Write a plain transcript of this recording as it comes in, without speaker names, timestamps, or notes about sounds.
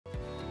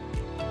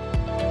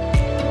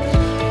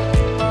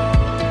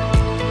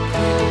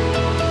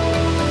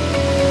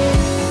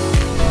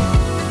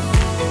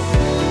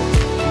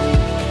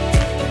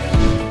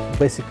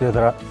basically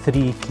there are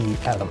three key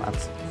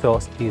elements.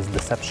 First is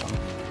deception.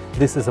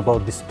 This is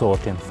about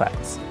distorting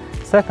facts.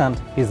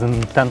 Second is an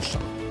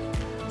intention.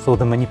 So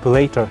the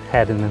manipulator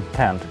had an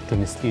intent to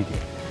mislead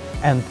you.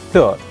 And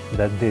third,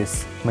 that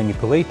this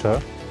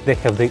manipulator, they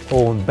have their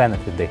own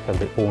benefit, they have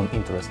their own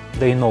interest.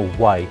 They know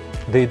why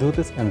they do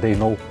this and they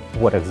know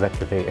what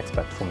exactly they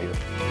expect from you.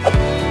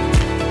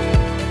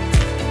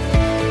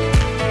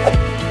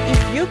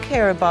 If you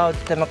care about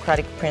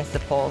democratic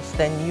principles,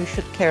 then you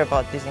should care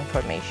about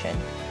disinformation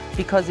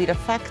because it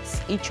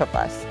affects each of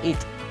us. It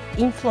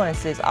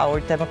influences our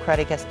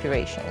democratic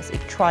aspirations.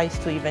 It tries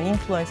to even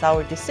influence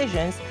our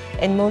decisions,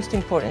 and most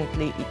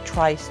importantly, it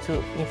tries to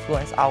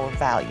influence our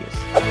values.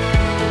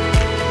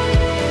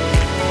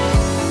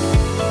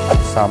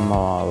 Some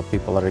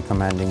people are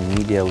recommending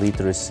media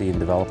literacy and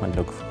development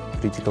of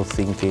critical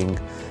thinking,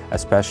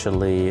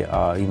 especially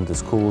in the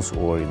schools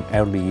or in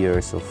early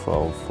years of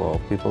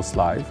people's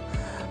life.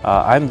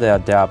 I'm the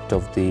adept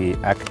of the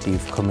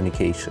active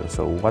communication.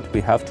 So what we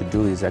have to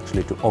do is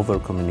actually to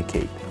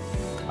over-communicate,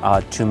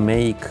 to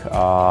make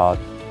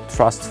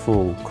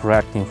trustful,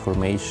 correct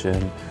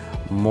information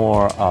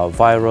more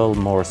viral,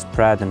 more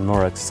spread and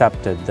more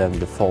accepted than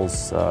the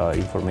false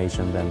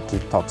information, than the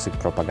toxic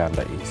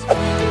propaganda is.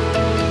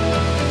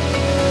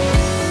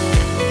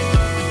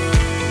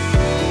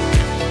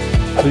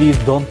 Please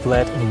don't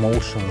let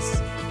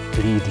emotions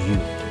lead you.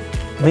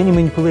 Many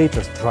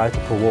manipulators try to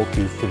provoke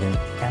you feeling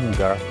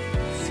anger,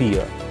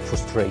 fear,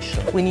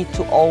 frustration. We need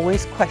to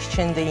always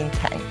question the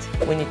intent.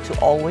 We need to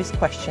always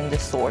question the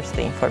source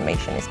the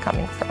information is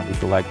coming from.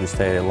 If you like to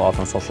stay a lot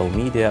on social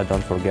media,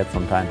 don't forget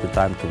from time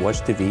to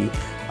watch TV,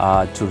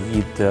 to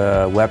read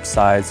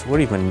websites or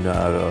even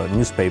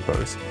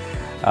newspapers.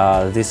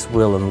 This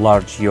will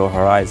enlarge your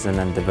horizon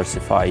and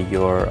diversify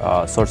your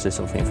sources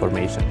of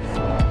information.